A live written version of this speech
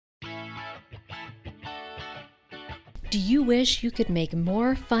Do you wish you could make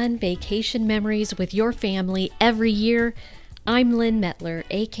more fun vacation memories with your family every year? I'm Lynn Mettler,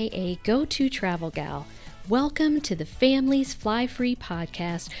 aka Go-To Travel Gal. Welcome to the Families Fly Free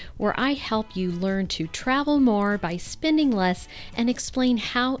podcast, where I help you learn to travel more by spending less and explain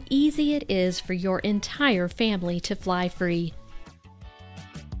how easy it is for your entire family to fly free.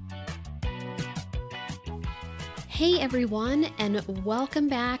 Hey everyone, and welcome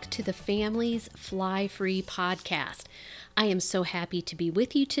back to the Families Fly Free podcast. I am so happy to be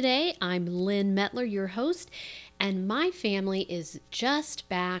with you today. I'm Lynn Mettler, your host, and my family is just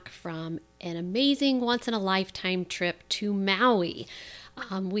back from an amazing once-in-a-lifetime trip to Maui.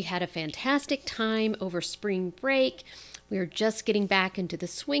 We had a fantastic time over spring break. We are just getting back into the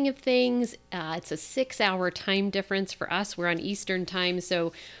swing of things. It's a 6-hour time difference for us. We're on Eastern time,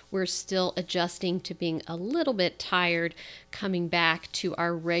 so we're still adjusting to being a little bit tired coming back to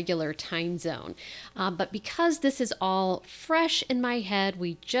our regular time zone. But because this is all fresh in my head,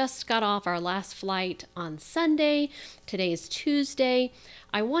 we just got off our last flight on Sunday. Today is Tuesday.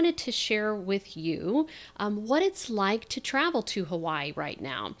 I wanted to share with you what it's like to travel to Hawaii right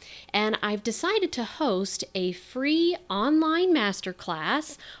now. And I've decided to host a free online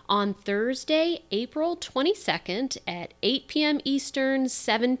masterclass on Thursday, April 22nd at 8 p.m. Eastern,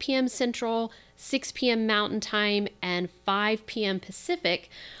 7 p.m. Central, 6 p.m. Mountain Time, and 5 p.m. Pacific,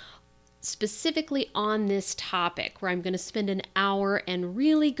 specifically on this topic, where I'm going to spend an hour and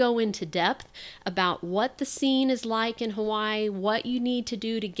really go into depth about what the scene is like in Hawaii, what you need to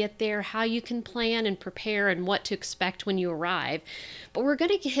do to get there, how you can plan and prepare, and what to expect when you arrive. But we're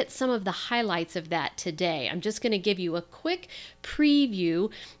going to hit some of the highlights of that today. I'm just going to give you a quick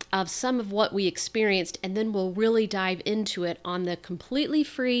preview of some of what we experienced, and then we'll really dive into it on the completely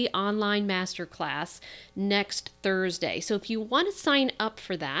free online masterclass next Thursday. So if you want to sign up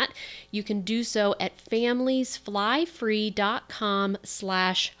for that, you can do so at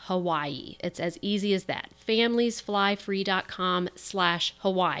familiesflyfree.com/Hawaii. It's as easy as that,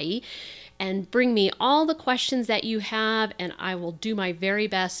 familiesflyfree.com/Hawaii. And bring me all the questions that you have, and I will do my very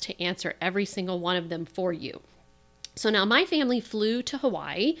best to answer every single one of them for you. So now my family flew to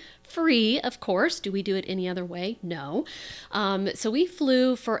Hawaii, free, of course. Do we do it any other way? No. So we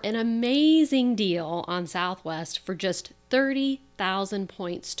flew for an amazing deal on Southwest for just 30,000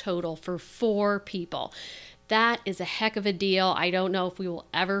 points total for 4 people. That is a heck of a deal. I don't know if we will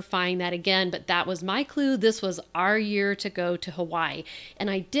ever find that again, but that was my clue. This was our year to go to Hawaii. And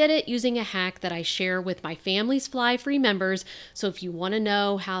I did it using a hack that I share with my Families Fly Free members. So if you want to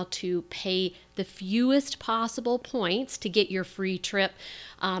know how to pay the fewest possible points to get your free trip,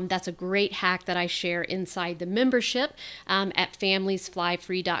 that's a great hack that I share inside the membership at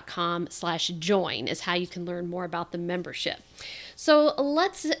familiesflyfree.com/join is how you can learn more about the membership. So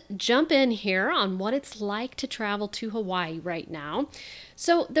let's jump in here on what it's like to travel to Hawaii right now.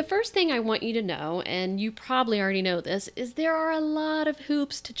 So the first thing I want you to know, and you probably already know this, is there are a lot of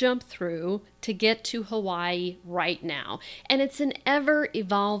hoops to jump through to get to Hawaii right now. And it's an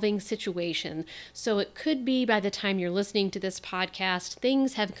ever-evolving situation. So it could be by the time you're listening to this podcast,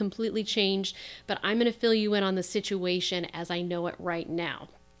 things have completely changed, but I'm going to fill you in on the situation as I know it right now.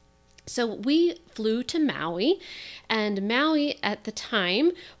 So we flew to Maui, and Maui at the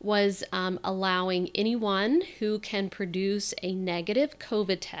time was allowing anyone who can produce a negative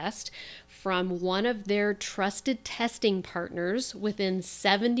COVID test from one of their trusted testing partners within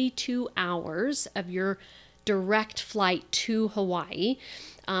 72 hours of your direct flight to Hawaii.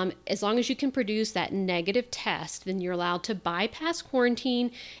 As long as you can produce that negative test, then you're allowed to bypass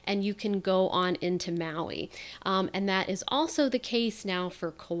quarantine and you can go on into Maui. And that is also the case now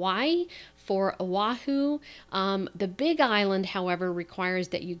for Kauai, for Oahu. The Big Island, however, requires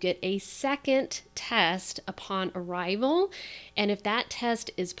that you get a second test upon arrival. And if that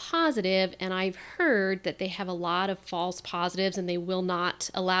test is positive, and I've heard that they have a lot of false positives and they will not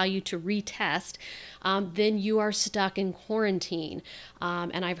allow you to retest, then you are stuck in quarantine.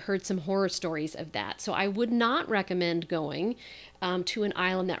 And I've heard some horror stories of that. So I would not recommend going to an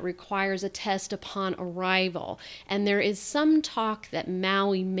island that requires a test upon arrival. And there is some talk that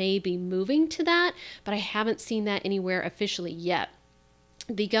Maui may be moving to that, but I haven't seen that anywhere officially yet.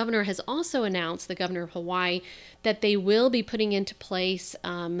 The governor has also announced, the governor of Hawaii, that they will be putting into place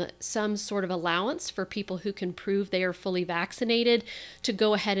some sort of allowance for people who can prove they are fully vaccinated to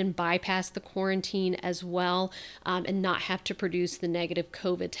go ahead and bypass the quarantine as well and not have to produce the negative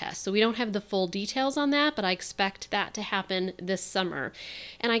COVID test. So we don't have the full details on that, but I expect that to happen this summer.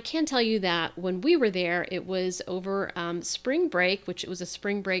 And I can tell you that when we were there, it was over spring break, which it was a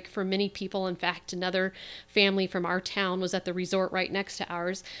spring break for many people. In fact, another family from our town was at the resort right next to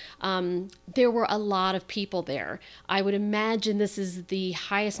hours, there were a lot of people there. I would imagine this is the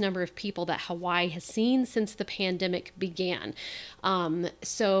highest number of people that Hawaii has seen since the pandemic began.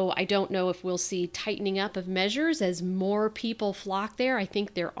 So I don't know if we'll see tightening up of measures as more people flock there. I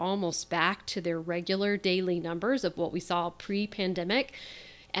think they're almost back to their regular daily numbers of what we saw pre-pandemic.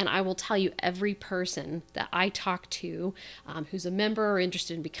 And I will tell you, every person that I talk to who's a member or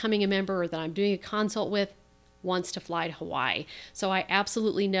interested in becoming a member or that I'm doing a consult with wants to fly to Hawaii. So I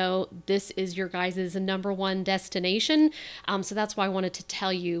absolutely know this is your guys' number one destination. So that's why I wanted to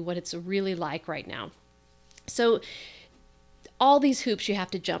tell you what it's really like right now. So all these hoops you have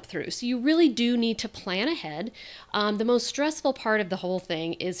to jump through. So you really do need to plan ahead. The most stressful part of the whole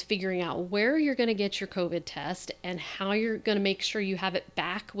thing is figuring out where you're going to get your COVID test and how you're going to make sure you have it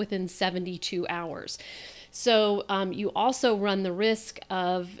back within 72 hours. So you also run the risk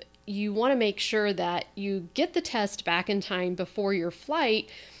of, you want to make sure that you get the test back in time before your flight.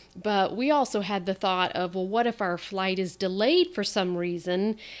 But we also had the thought of, well, what if our flight is delayed for some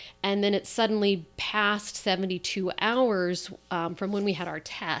reason and then it's suddenly past 72 hours from when we had our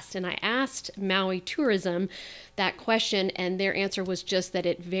test? And I asked Maui Tourism that question, and their answer was just that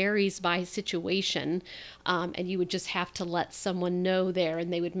it varies by situation, and you would just have to let someone know there,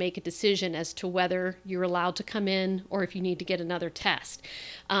 and they would make a decision as to whether you're allowed to come in or if you need to get another test.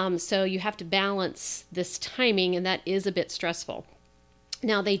 So you have to balance this timing, and that is a bit stressful.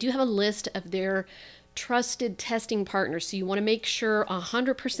 Now, they do have a list of their trusted testing partners, so you want to make sure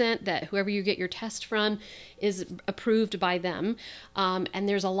 100% that whoever you get your test from is approved by them. And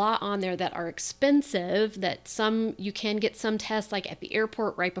there's a lot on there that are expensive, that some you can get some tests like at the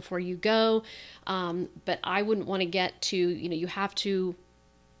airport right before you go, but I wouldn't want to get to, you have to,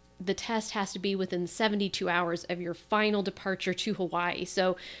 the test has to be within 72 hours of your final departure to Hawaii.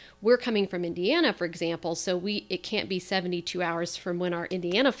 So we're coming from Indiana, for example, so it can't be 72 hours from when our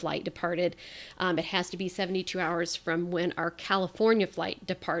Indiana flight departed. It has to be 72 hours from when our California flight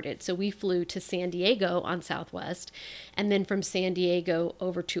departed. So we flew to San Diego on Southwest, and then from San Diego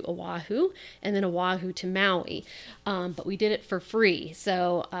over to Oahu, and then Oahu to Maui. But we did it for free.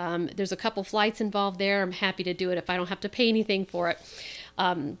 So there's a couple flights involved there. I'm happy to do it if I don't have to pay anything for it.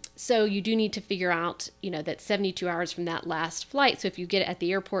 So you do need to figure out, that 72 hours from that last flight. So if you get it at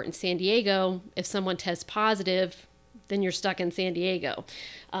the airport in San Diego, if someone tests positive, then you're stuck in San Diego.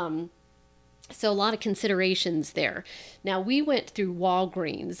 So a lot of considerations there. Now, we went through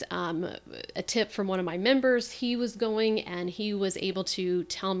Walgreens. A tip from one of my members, he was going and he was able to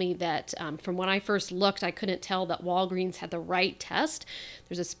tell me that from when I first looked, I couldn't tell that Walgreens had the right test.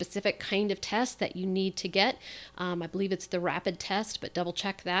 There's a specific kind of test that you need to get. I believe it's the rapid test, but double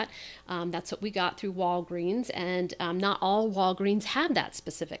check that. That's what we got through Walgreens, and not all Walgreens have that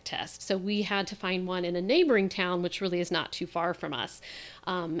specific test. So we had to find one in a neighboring town, which really is not too far from us,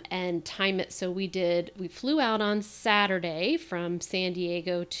 and time it. So we flew out on Saturday from San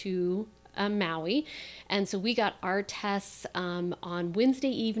Diego to Maui. And so we got our tests on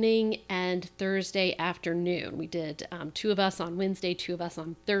Wednesday evening and Thursday afternoon. We did 2 of us on Wednesday, 2 of us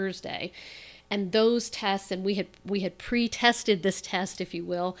on Thursday. And those tests, and we had pre-tested this test, if you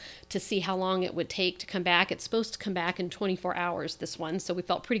will, to see how long it would take to come back. It's supposed to come back in 24 hours, this one, so we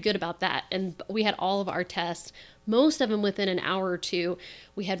felt pretty good about that. And we had all of our tests, most of them within an hour or two.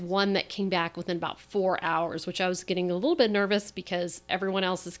 We had one that came back within about 4 hours, which I was getting a little bit nervous because everyone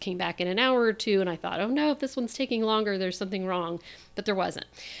else's came back in an hour or two, and I thought, oh no, if this one's taking longer, there's something wrong. But there wasn't.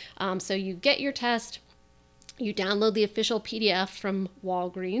 So you get your test. You download the official PDF from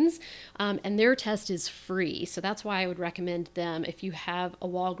Walgreens, and their test is free. So that's why I would recommend them. If you have a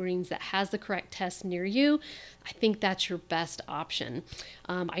Walgreens that has the correct test near you, I think that's your best option.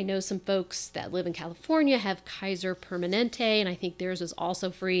 I know some folks that live in California have Kaiser Permanente, and I think theirs is also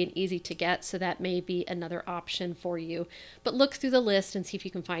free and easy to get, so that may be another option for you. But look through the list and see if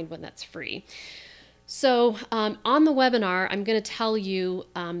you can find one that's free. So on the webinar, I'm going to tell you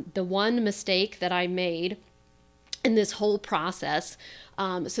the one mistake that I made in this whole process,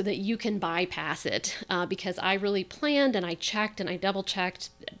 so that you can bypass it, because I really planned and I checked and I double checked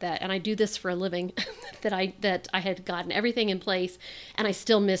that, and I do this for a living, that I had gotten everything in place and I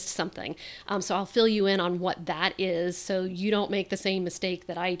still missed something. So I'll fill you in on what that is so you don't make the same mistake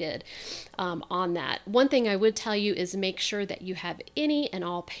that I did on that. One thing I would tell you is make sure that you have any and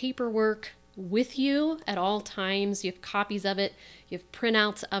all paperwork with you at all times. You have copies of it, you have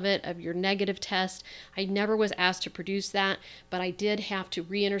printouts of it, of your negative test. I never was asked to produce that, but I did have to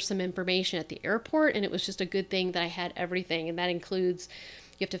re-enter some information at the airport, and it was just a good thing that I had everything. And that includes,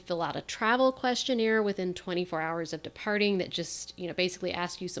 you have to fill out a travel questionnaire within 24 hours of departing that just, basically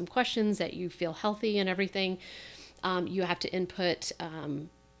asks you some questions that you feel healthy and everything. You have to input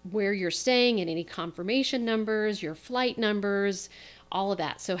where you're staying and any confirmation numbers, your flight numbers, all of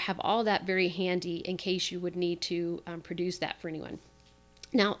that. So have all that very handy in case you would need to produce that for anyone.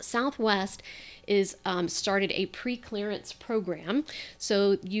 Now, Southwest is started a pre-clearance program,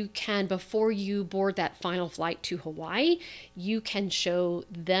 so you can, before you board that final flight to Hawaii, you can show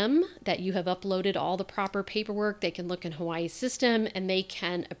them that you have uploaded all the proper paperwork. They can look in Hawaii's system and they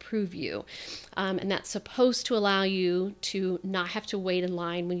can approve you, and that's supposed to allow you to not have to wait in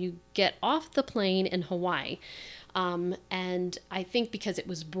line when you get off the plane in Hawaii. And I think because it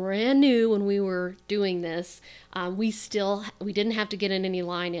was brand new when we were doing this, we didn't have to get in any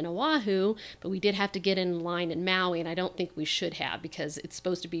line in Oahu, but we did have to get in line in Maui, and I don't think we should have because it's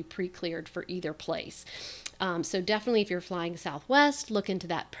supposed to be pre-cleared for either place. So definitely if you're flying Southwest, look into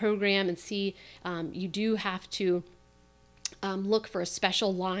that program and see. You do have to look for a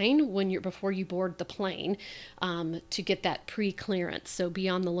special line before you board the plane to get that pre-clearance. So be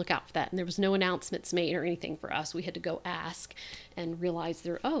on the lookout for that. And there was no announcements made or anything for us. We had to go ask and realize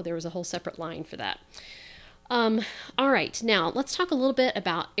there was a whole separate line for that. All right, now let's talk a little bit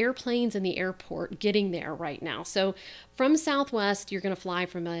about airplanes in the airport getting there right now. So from Southwest, you're going to fly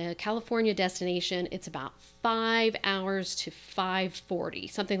from a California destination. It's about 5 hours to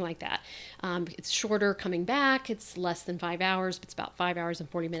 5:40, something like that. It's shorter coming back. It's less than 5 hours, but it's about 5 hours and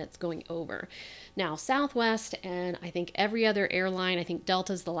 40 minutes going over. Now, Southwest and I think every other airline, I think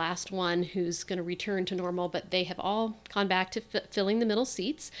Delta's the last one who's going to return to normal, but they have all gone back to filling the middle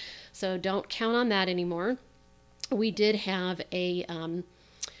seats. So don't count on that anymore. We did have a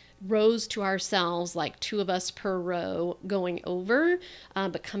rows to ourselves, like 2 of us per row going over,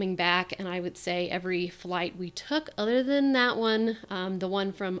 but coming back. And I would say every flight we took, other than that one, the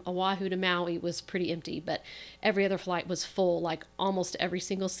one from Oahu to Maui was pretty empty, but every other flight was full, like almost every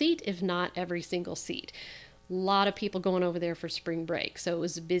single seat, if not every single seat. A lot of people going over there for spring break, so it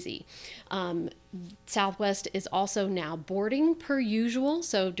was busy. Southwest is also now boarding per usual.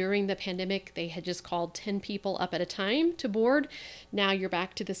 So during the pandemic, they had just called 10 people up at a time to board. Now you're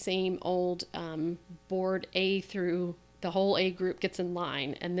back to the same old board A through the whole A group gets in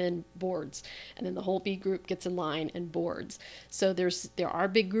line and then boards, and then the whole B group gets in line and boards. So there are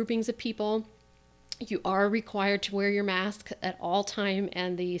big groupings of people. You are required to wear your mask at all time,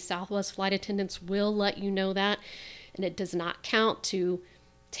 and the Southwest flight attendants will let you know that. And it does not count to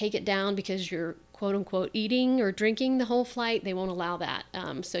take it down because you're quote unquote eating or drinking the whole flight. They won't allow that.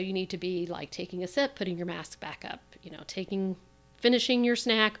 So you need to be like taking a sip, putting your mask back up, finishing your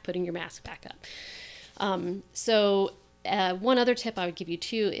snack, putting your mask back up. One other tip I would give you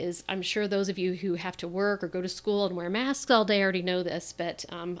too is, I'm sure those of you who have to work or go to school and wear masks all day already know this, but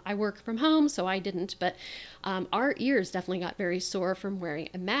I work from home, so I didn't. But our ears definitely got very sore from wearing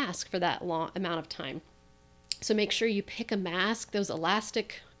a mask for that long amount of time. So make sure you pick a mask. Those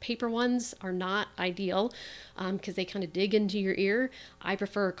elastic paper ones are not ideal because they kind of dig into your ear. I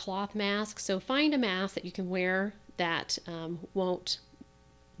prefer a cloth mask. So find a mask that you can wear that won't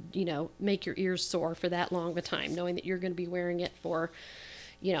make your ears sore for that long of a time, knowing that you're going to be wearing it for,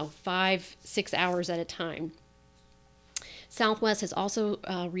 5-6 hours at a time. Southwest has also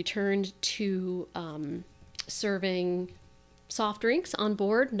returned to serving soft drinks on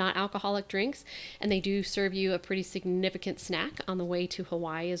board, not alcoholic drinks, and they do serve you a pretty significant snack on the way to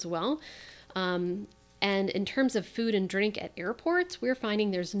Hawaii as well. And in terms of food and drink at airports, we're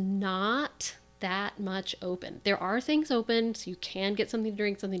finding there's not that much open. There are things open, so you can get something to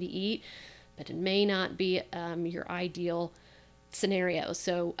drink, something to eat, but it may not be your ideal scenario.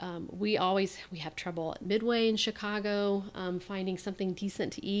 So we have trouble at Midway in Chicago finding something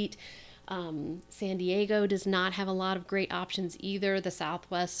decent to eat. San Diego does not have a lot of great options either. The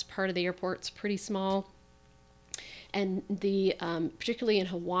Southwest part of the airport's pretty small. And particularly in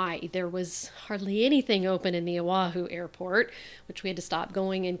Hawaii, there was hardly anything open in the Oahu airport, which we had to stop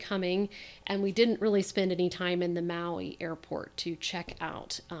going and coming. And we didn't really spend any time in the Maui airport to check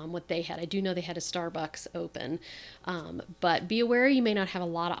out what they had. I do know they had a Starbucks open, but be aware you may not have a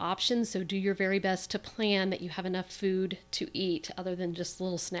lot of options. So do your very best to plan that you have enough food to eat other than just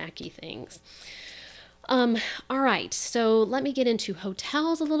little snacky things. All right, so let me get into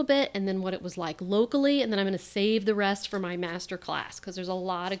hotels a little bit and then what it was like locally, and then I'm going to save the rest for my master class because there's a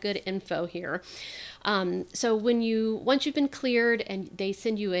lot of good info here. So once you've been cleared and they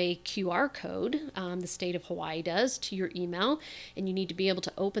send you a QR code, the state of Hawaii does, to your email, and you need to be able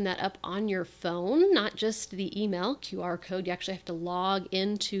to open that up on your phone, not just the email QR code. You actually have to log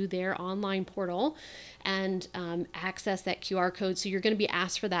into their online portal and access that QR code. So you're going to be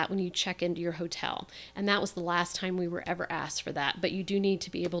asked for that when you check into your hotel. And that was the last time we were ever asked for that. But you do need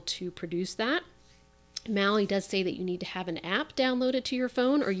to be able to produce that. Maui does say that you need to have an app downloaded to your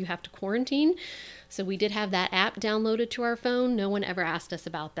phone or you have to quarantine. So we did have that app downloaded to our phone. No one ever asked us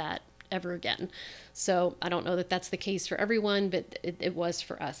about that ever again. So I don't know that that's the case for everyone, but it was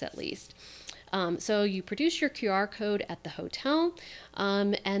for us at least. So you produce your QR code at the hotel,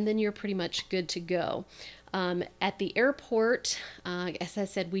 and then you're pretty much good to go. At the airport, as I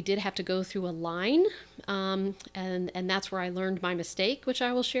said, we did have to go through a line, and that's where I learned my mistake, which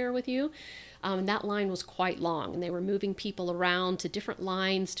I will share with you. And that line was quite long, and they were moving people around to different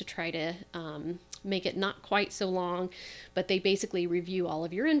lines to try to make it not quite so long. But they basically review all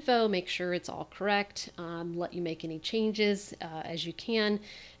of your info, make sure it's all correct, let you make any changes as you can,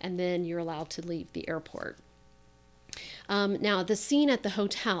 and then you're allowed to leave the airport. Now, the scene at the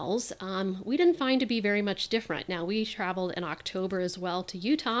hotels, we didn't find to be very much different. Now, we traveled in October as well to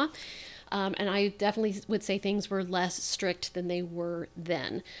Utah, and I definitely would say things were less strict than they were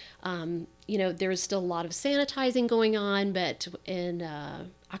then. There's still a lot of sanitizing going on, but in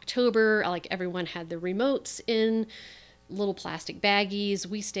October, like everyone had their remotes in little plastic baggies.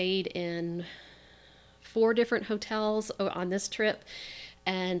 We stayed in 4 different hotels on this trip,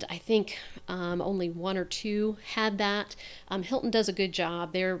 and I think only 1 or 2 had that. Hilton does a good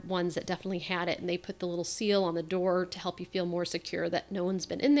job. They're ones that definitely had it, and they put the little seal on the door to help you feel more secure that no one's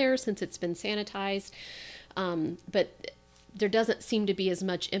been in there since it's been sanitized. But there doesn't seem to be as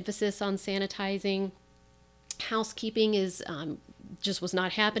much emphasis on sanitizing. Housekeeping is just was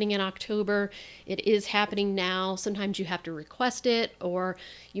not happening in October. It is happening now. Sometimes you have to request it, or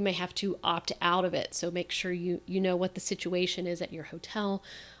you may have to opt out of it. So make sure you know what the situation is at your hotel,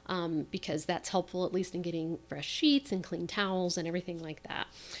 because that's helpful, at least in getting fresh sheets and clean towels and everything like that.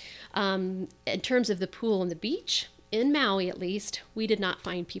 In terms of the pool and the beach, in Maui at least, we did not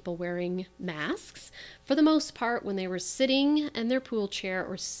find people wearing masks for the most part when they were sitting in their pool chair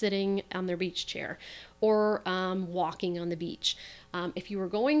or sitting on their beach chair or walking on the beach. If you were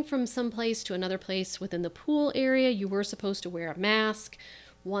going from some place to another place within the pool area, you were supposed to wear a mask.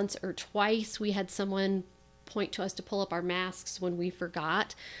 Once or twice we had someone point to us to pull up our masks when we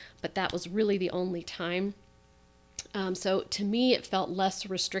forgot, but that was really the only time. So to me, it felt less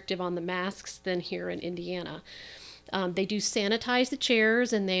restrictive on the masks than here in Indiana. They do sanitize the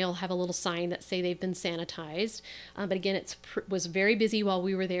chairs, and they'll have a little sign that say they've been sanitized. But again, it was very busy while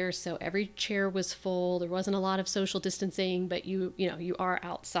we were there, so every chair was full. There wasn't a lot of social distancing, but you are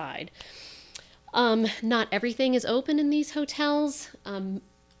outside. Not everything is open in these hotels.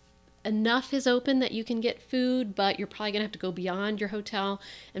 Enough is open that you can get food, but you're probably going to have to go beyond your hotel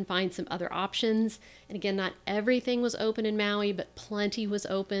and find some other options. And again, not everything was open in Maui, but plenty was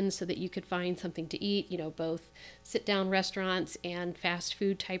open so that you could find something to eat, both sit-down restaurants and fast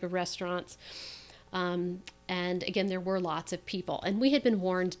food type of restaurants. And again, there were lots of people. And we had been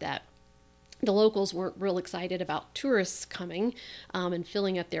warned that the locals weren't real excited about tourists coming and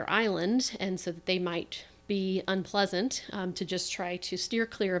filling up their island, and so that they might be unpleasant, to just try to steer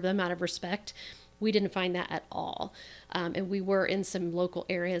clear of them out of respect. We didn't find that at all. And we were in some local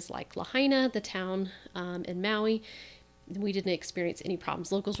areas like Lahaina, the town in Maui. We didn't experience any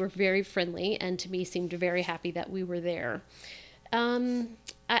problems. Locals were very friendly and to me seemed very happy that we were there.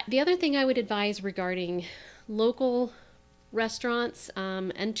 The other thing I would advise regarding local restaurants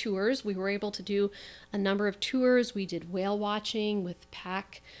and tours, we were able to do a number of tours. We did whale watching with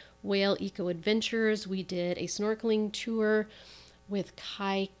Pac Whale Eco Adventures. We did a snorkeling tour with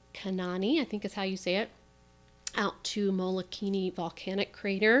Kai Kanani, I think is how you say it, out to Molokini Volcanic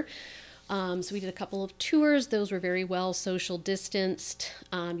Crater. So we did a couple of tours. Those were very well social distanced.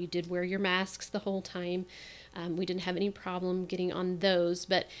 You did wear your masks the whole time. We didn't have any problem getting on those,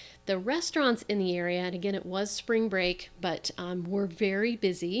 but the restaurants in the area, and again, it was spring break, but were very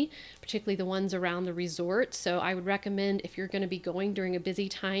busy, particularly the ones around the resort. So I would recommend, if you're going to be going during a busy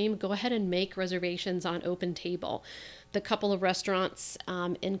time, go ahead and make reservations on OpenTable. The couple of restaurants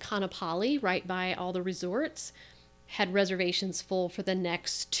in Kaanapali, right by all the resorts, had reservations full for the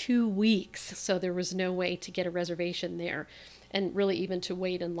next 2 weeks. So there was no way to get a reservation there, and really even to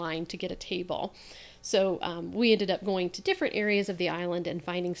wait in line to get a table. So we ended up going to different areas of the island and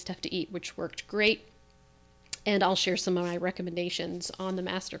finding stuff to eat, which worked great. And I'll share some of my recommendations on the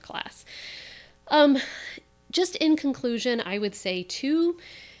masterclass. Just in conclusion, I would say too,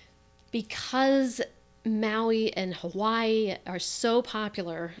 because Maui and Hawaii are so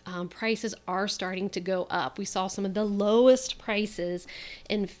popular, prices are starting to go up. We saw some of the lowest prices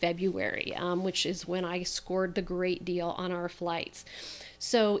in February, which is when I scored the great deal on our flights.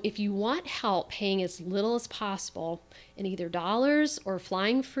 So if you want help paying as little as possible in either dollars or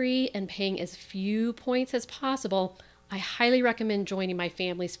flying free and paying as few points as possible, I highly recommend joining my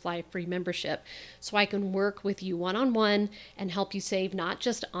Families Fly Free membership so I can work with you one-on-one and help you save not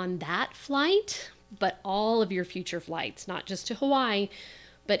just on that flight, but all of your future flights, not just to Hawaii,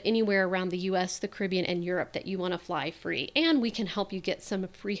 but anywhere around the US, the Caribbean, and Europe that you want to fly free. And we can help you get some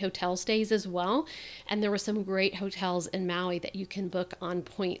free hotel stays as well. And there were some great hotels in Maui that you can book on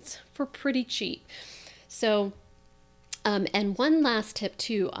points for pretty cheap. So and one last tip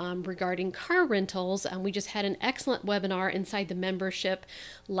too, regarding car rentals. We just had an excellent webinar inside the membership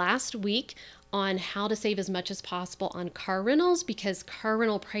last week on how to save as much as possible on car rentals, because car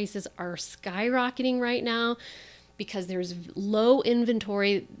rental prices are skyrocketing right now because there's low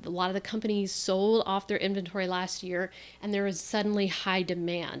inventory. A lot of the companies sold off their inventory last year, and there is suddenly high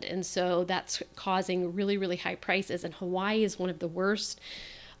demand. And so that's causing really, really high prices. And Hawaii is one of the worst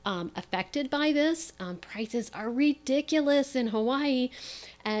affected by this. Prices are ridiculous in Hawaii.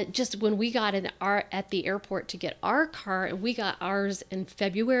 Just when we got at the airport to get our car, and we got ours in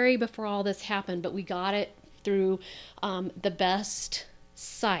February before all this happened, but we got it through the best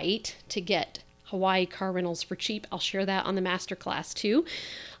site to get Hawaii car rentals for cheap. I'll share that on the masterclass too.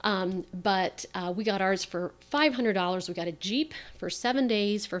 But we got ours for $500. We got a Jeep for 7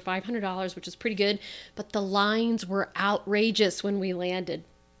 days for $500, which is pretty good. But the lines were outrageous when we landed.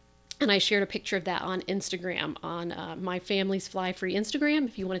 And I shared a picture of that on Instagram, on my Families Fly Free Instagram,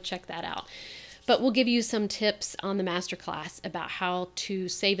 if you want to check that out. But we'll give you some tips on the masterclass about how to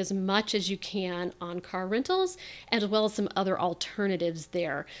save as much as you can on car rentals, as well as some other alternatives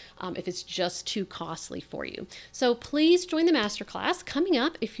there if it's just too costly for you. So please join the masterclass coming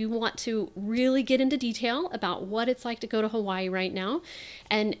up if you want to really get into detail about what it's like to go to Hawaii right now.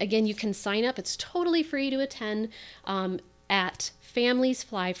 And again, you can sign up. It's totally free to attend at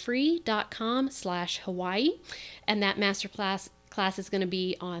familiesflyfree.com/Hawaii. And that masterclass is going to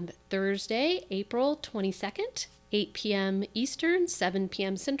be on Thursday, April 22nd, 8 p.m. Eastern, 7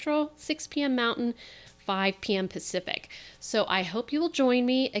 p.m. Central, 6 p.m. Mountain, 5 p.m. Pacific. So I hope you will join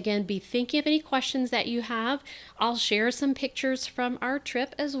me. Again, be thinking of any questions that you have. I'll share some pictures from our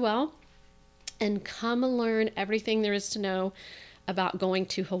trip as well. And come and learn everything there is to know about going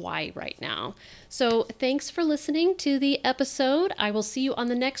to Hawaii right now. So thanks for listening to the episode. I will see you on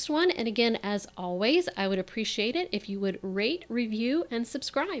the next one. And again, as always, I would appreciate it if you would rate, review, and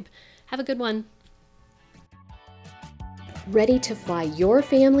subscribe. Have a good one. Ready to fly your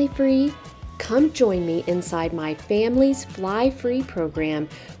family free? Come join me inside my Families Fly Free program,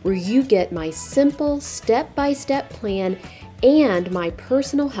 where you get my simple step-by-step plan and my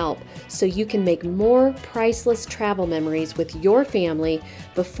personal help so you can make more priceless travel memories with your family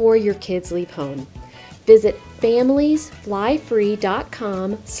before your kids leave home. Visit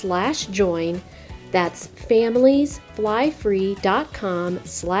familiesflyfree.com/join. That's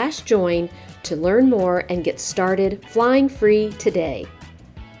familiesflyfree.com/join to learn more and get started flying free today.